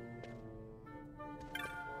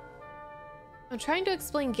 I'm trying to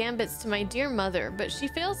explain gambits to my dear mother, but she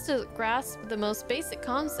fails to grasp the most basic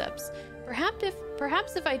concepts.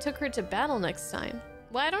 Perhaps if I took her to battle next time.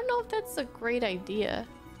 Well, I don't know if that's a great idea.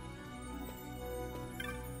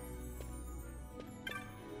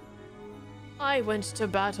 I went to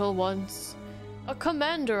battle once. A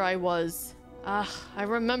commander I was. Ah, I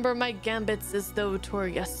remember my gambits as though 'twere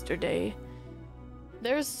yesterday.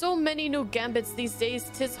 There's so many new gambits these days,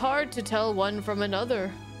 'tis hard to tell one from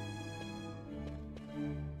another.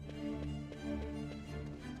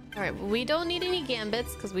 Alright, well, we don't need any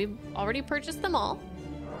gambits because we've already purchased them all.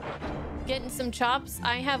 Getting some chops.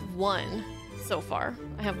 I have one so far.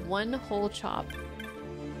 I have one whole chop.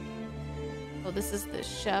 Oh, this is the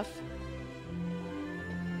chef.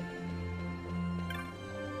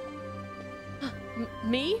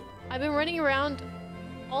 Me? I've been running around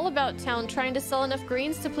all about town trying to sell enough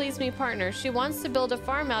greens to please me partner. She wants to build a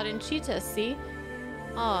farm out in Cheetah, see?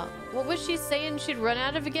 What was she saying she'd run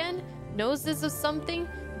out of again? Noses of something?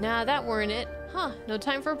 Nah, that weren't it. Huh, no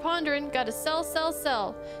time for pondering. Gotta sell, sell,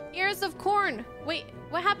 sell. Ears of corn! Wait,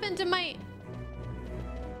 what happened to my...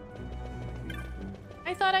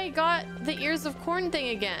 I thought I got the ears of corn thing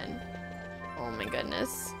again. Oh my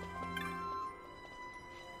goodness.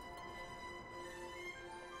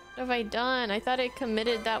 What have I done? I thought I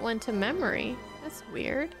committed that one to memory. That's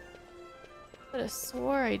weird. I could have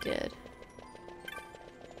swore I did.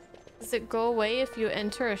 Does it go away if you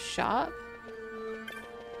enter a shop?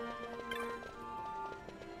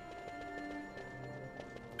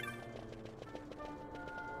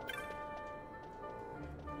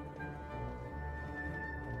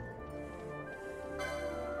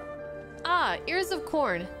 Ah, ears of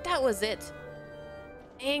corn. That was it.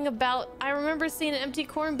 Dang about. I remember seeing an empty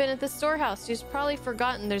corn bin at the storehouse. She's probably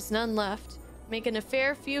forgotten there's none left. Making a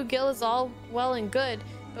fair few gil is all well and good,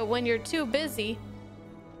 but when you're too busy,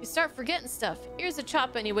 you start forgetting stuff. Here's a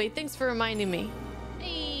chop anyway. Thanks for reminding me.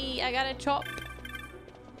 Hey, I got a chop.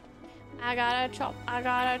 I got a chop. I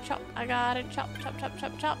got a chop. I got a chop. Chop, chop,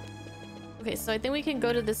 chop, chop. Okay, so I think we can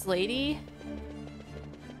go to this lady.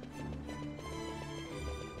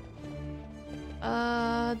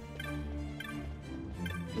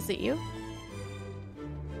 Is it you?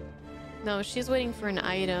 No, she's waiting for an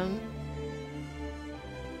item.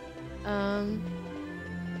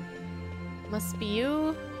 Must be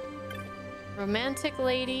you. Romantic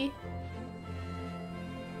lady.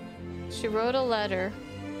 She wrote a letter.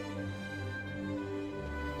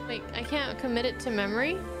 Wait, I can't commit it to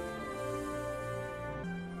memory?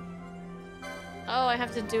 Oh, I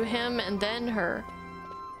have to do him and then her.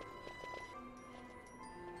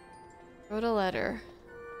 Wrote a letter.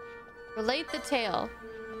 Relate the tale.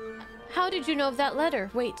 How did you know of that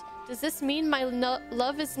letter? Wait, does this mean my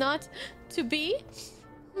love is not to be?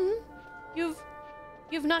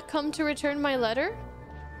 You've not come to return my letter?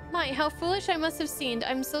 My, how foolish I must have seemed.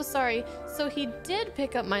 I'm so sorry. So he did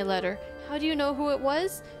pick up my letter. How do you know who it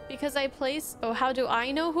was? Because I place... Oh, how do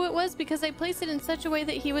I know who it was? Because I placed it in such a way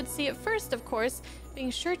that he would see it first, of course,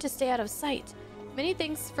 being sure to stay out of sight. Many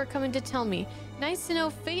thanks for coming to tell me. Nice to know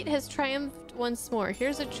fate has triumphed once more.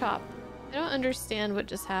 Here's a chop. I don't understand what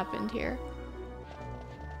just happened here.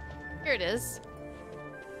 Here it is.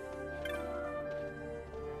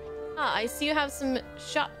 Ah, I see you have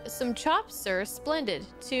some chops, sir. Splendid.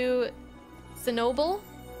 To Sinoble?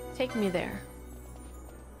 Take me there.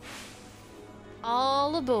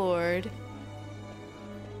 All aboard.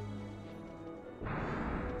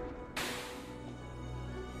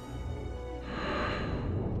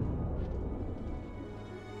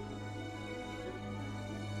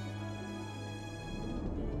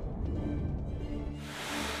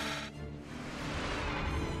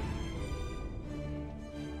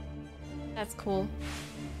 That's cool.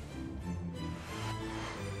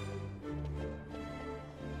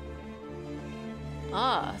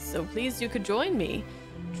 Ah, so pleased you could join me.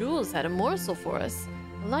 Jules had a morsel for us.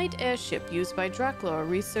 A light airship used by Dracula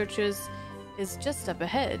researchers is just up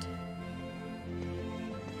ahead.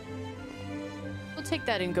 We'll take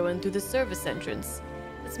that and go in through the service entrance.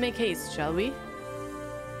 Let's make haste, shall we?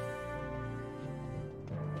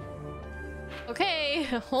 Okay,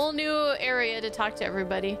 a whole new area to talk to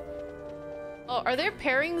everybody. Oh, are there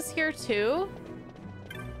pairings here too?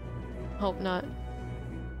 Hope not.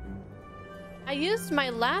 I used my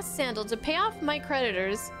last sandal to pay off my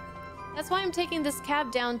creditors. That's why I'm taking this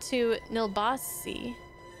cab down to Nilbasi.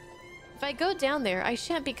 If I go down there, I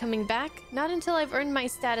shan't be coming back. Not until I've earned my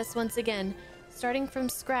status once again. Starting from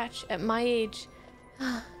scratch at my age.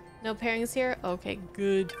 No pairings here? Okay,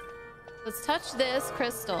 good. Let's touch this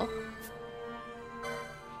crystal.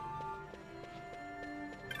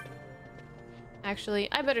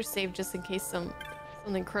 Actually, I better save just in case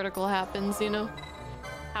something critical happens, you know?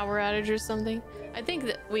 Power outage or something. I think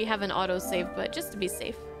that we have an autosave, but just to be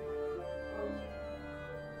safe.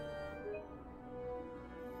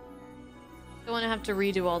 Don't want to have to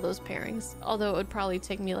redo all those pairings. Although it would probably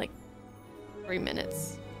take me like 3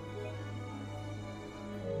 minutes.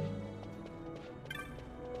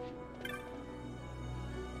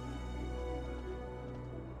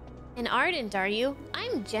 An ardent, are you?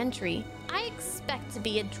 I'm gentry. I expect to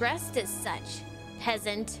be addressed as such.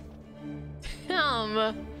 Peasant.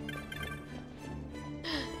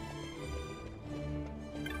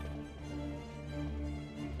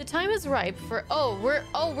 The time is ripe for...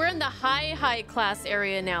 we're in the high class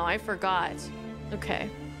area now. I forgot. Okay.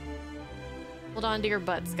 Hold on to your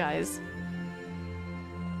butts, guys.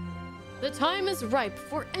 The time is ripe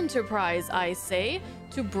for enterprise, I say,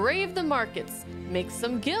 to brave the markets, make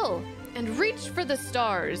some gil, and reach for the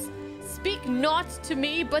stars. Speak not to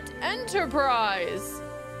me, but enterprise.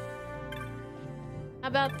 How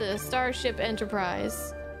about the Starship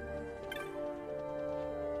Enterprise?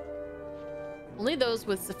 Only those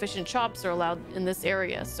with sufficient chops are allowed in this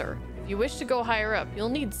area, sir. If you wish to go higher up, you'll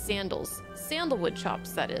need sandals. Sandalwood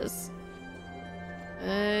chops, that is.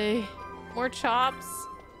 Hey, more chops.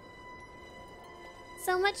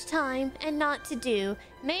 So much time and not to do.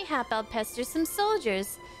 Mayhap I'll pester some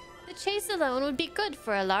soldiers. The chase alone would be good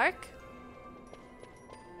for a lark.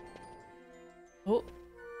 Oh.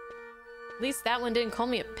 At least that one didn't call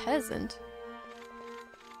me a peasant.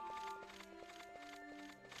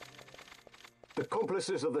 The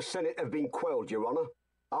accomplices of the Senate have been quelled, Your Honor.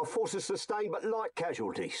 Our forces sustained but light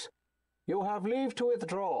casualties. You have leave to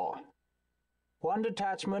withdraw. One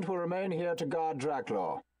detachment will remain here to guard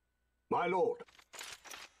Draclaw. My lord.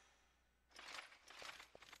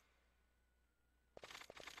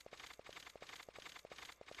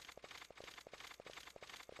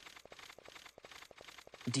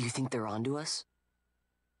 Do you think they're onto us?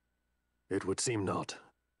 It would seem not,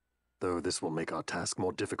 though this will make our task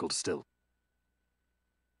more difficult still.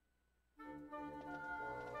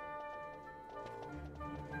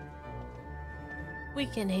 We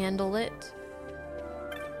can handle it.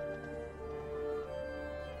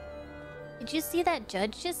 Did you see that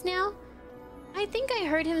judge just now? I think I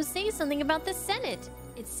heard him say something about the Senate.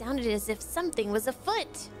 It sounded as if something was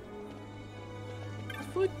afoot.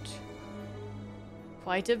 Afoot.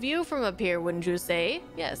 Quite a view from up here, wouldn't you say?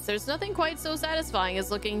 Yes, there's nothing quite so satisfying as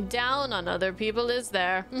looking down on other people, is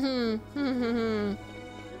there?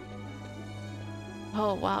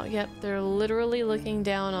 Oh, wow. Yep, they're literally looking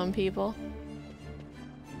down on people.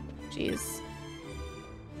 Jeez.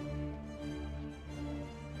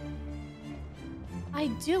 I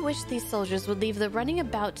do wish these soldiers would leave the running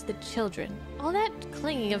about to the children. All that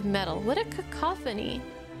clanging of metal, what a cacophony.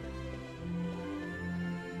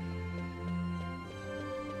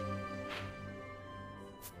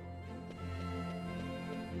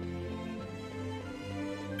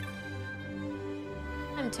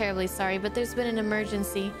 I'm terribly sorry, but there's been an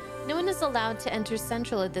emergency. No one is allowed to enter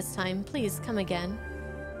Central at this time. Please come again.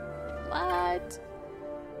 What?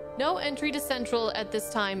 No entry to Central at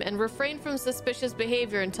this time, and refrain from suspicious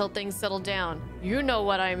behavior until things settle down. You know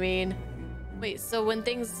what I mean. Wait, so when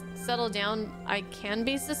things settle down, I can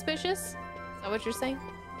be suspicious? Is that what you're saying?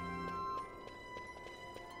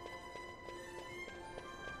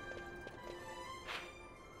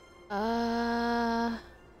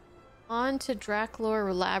 On to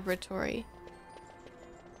Draclor Laboratory.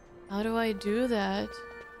 How do I do that?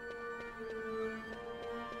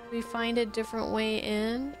 We find a different way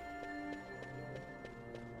in?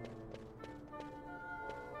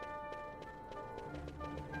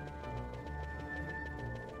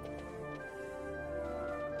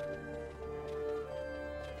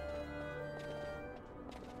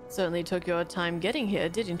 Certainly took your time getting here,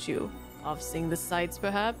 didn't you? Off seeing the sights,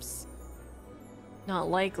 perhaps? Not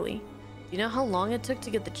likely. Do you know how long it took to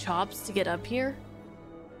get the chops to get up here?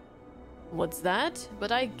 What's that?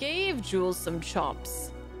 But I gave Jules some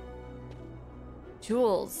chops.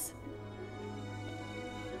 Jules.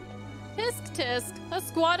 Tisk tisk, a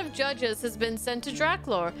squad of judges has been sent to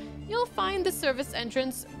Draclor. You'll find the service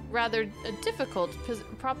entrance rather a difficult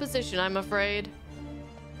proposition, I'm afraid.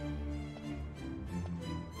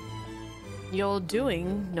 You're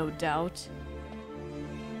doing, no doubt.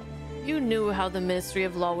 You knew how the Ministry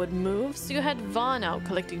of Law would move, so you had Vaughn out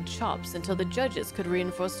collecting chops until the judges could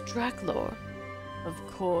reinforce Draclor. Of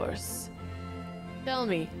course. Tell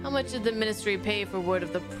me, how much did the Ministry pay for word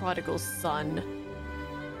of the prodigal son?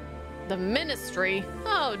 The Ministry?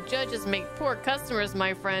 Oh, judges make poor customers,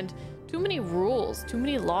 my friend. Too many rules, too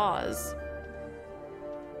many laws.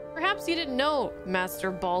 Perhaps you didn't know,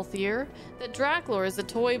 Master Balthier, that Draclor is a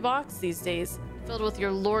toy box these days, filled with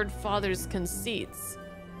your Lord Father's conceits.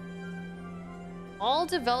 All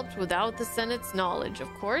developed without the Senate's knowledge,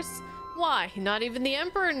 of course. Why, not even the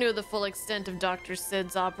Emperor knew the full extent of Dr.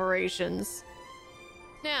 Sid's operations.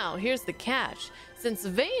 Now, here's the catch. Since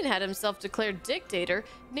Vane had himself declared dictator,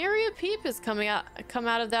 nary a peep has come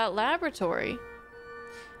out of that laboratory.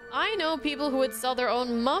 I know people who would sell their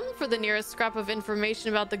own mum for the nearest scrap of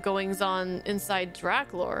information about the goings-on inside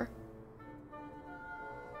Draclor.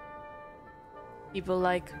 People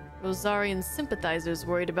like Rosarian sympathizers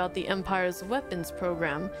worried about the Empire's weapons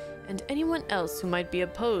program, and anyone else who might be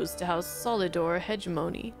opposed to House Solidor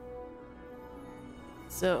hegemony.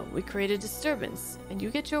 So, we create a disturbance, and you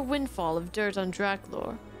get your windfall of dirt on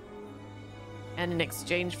Draclor. And in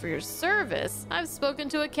exchange for your service, I've spoken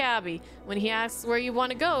to a cabbie. When he asks where you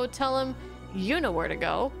want to go, tell him you know where to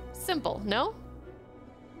go. Simple, no?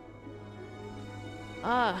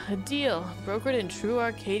 Ah, a deal, brokered in true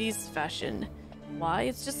Archades fashion. Why,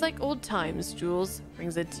 it's just like old times, Jules.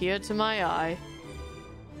 Brings a tear to my eye.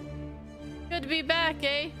 Good to be back,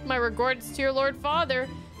 eh? My regards to your Lord Father,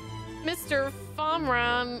 Mr.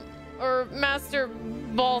 Fomram, or Master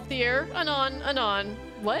Balthier. Anon, anon.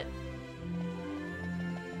 What?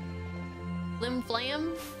 Flim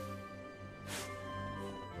Flam?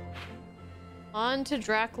 On to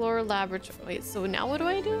Draclor Laboratory. Wait, so now what do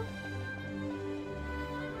I do?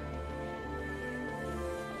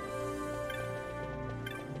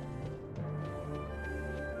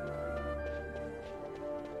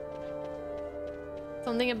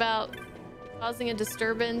 Something about causing a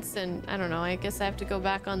disturbance, and I don't know, I guess I have to go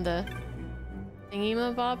back on the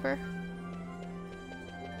thingy-mabobber.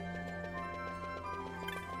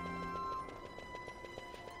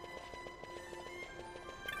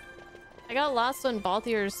 I got lost when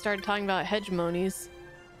Balthier started talking about hegemonies.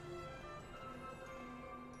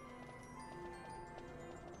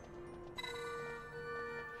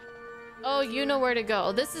 Oh, you know where to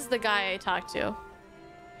go. This is the guy I talked to.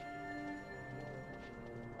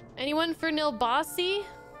 Anyone for Nilbasi?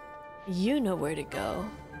 You know where to go.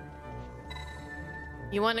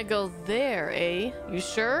 You want to go there, eh? You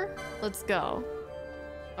sure? Let's go.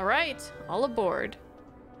 All right, all aboard.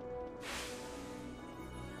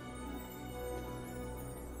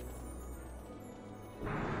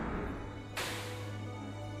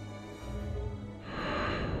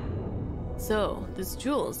 So, this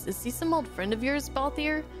Jules, is he some old friend of yours,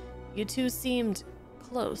 Balthier? You two seemed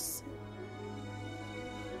close.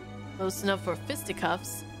 Close enough for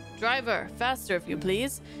fisticuffs. Driver, faster if you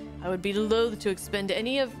please. I would be loath to expend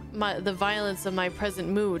any of the violence of my present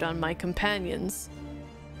mood on my companions.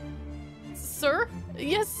 Sir?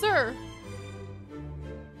 Yes, sir.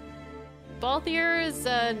 Balthier is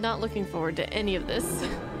not looking forward to any of this.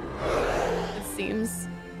 It seems.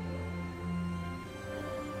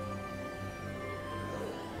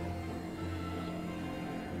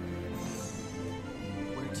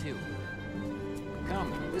 Where to?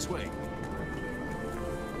 Come, this way.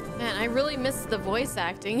 Man, I really miss the voice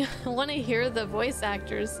acting. I want to hear the voice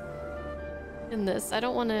actors in this. I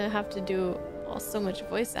don't want to have to do so much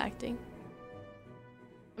voice acting.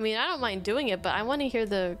 I mean, I don't mind doing it, but I want to hear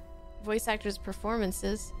the voice actors'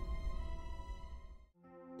 performances.